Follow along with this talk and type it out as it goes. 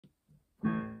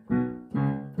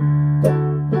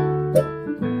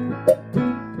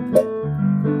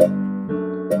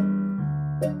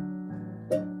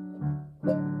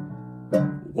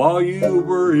While you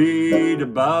worried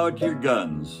about your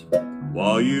guns,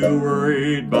 while you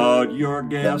worried about your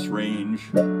gas range,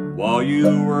 while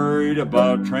you worried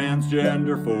about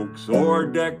transgender folks or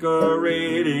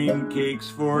decorating cakes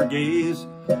for gays,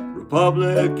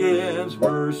 Republicans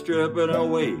were stripping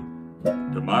away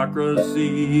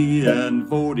democracy and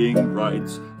voting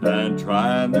rights and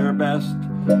trying their best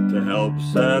to help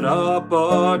set up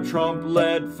a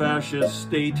Trump-led fascist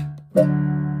state.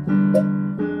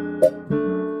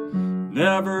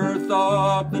 Never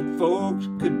thought that folks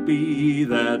could be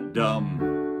that dumb,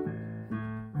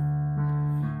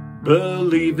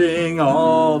 believing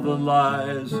all the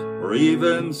lies, or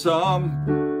even some.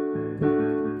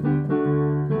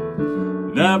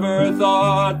 Never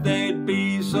thought they'd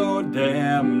be so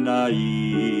damn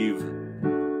naive,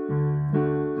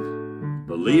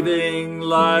 believing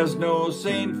lies no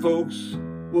sane folks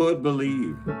would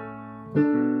believe.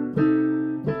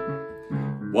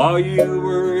 While you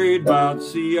worried about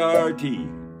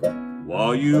CRT,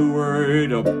 while you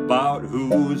worried about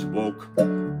who's woke,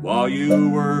 while you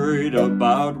worried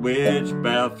about which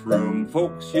bathroom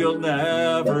folks you'll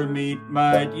never meet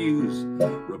might use,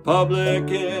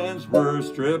 Republicans were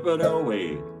stripping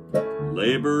away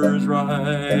labor's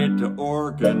right to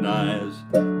organize,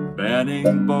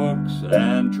 banning books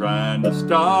and trying to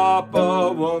stop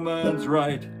a woman's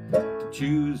right to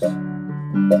choose.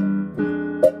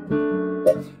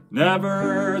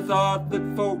 Never thought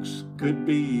that folks could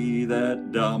be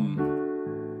that dumb,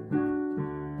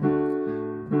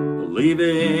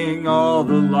 believing all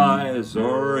the lies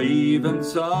or even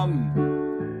some.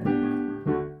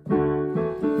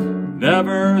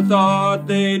 Never thought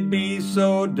they'd be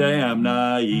so damn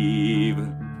naive,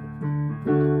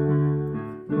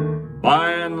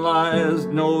 buying lies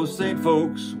no sane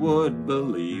folks would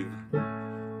believe.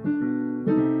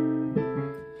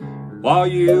 While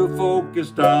you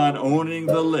focused on owning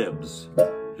the libs,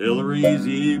 Hillary's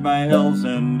emails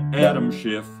and Adam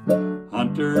Schiff,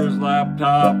 Hunter's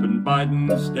laptop and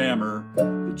Biden's stammer,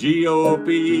 the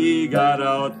GOP got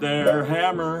out their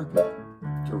hammer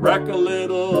to wreck a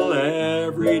little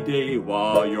every day,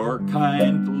 while your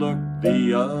kind looked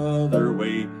the other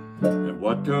way. And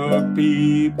what took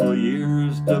people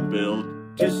years to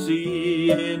build, to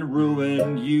see in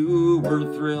ruin you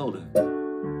were thrilled.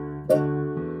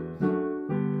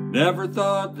 Never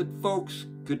thought that folks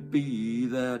could be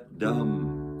that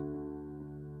dumb.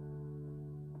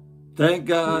 Thank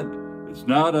God it's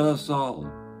not us all,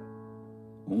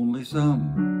 only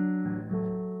some.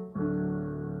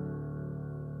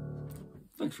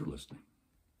 Thanks for listening.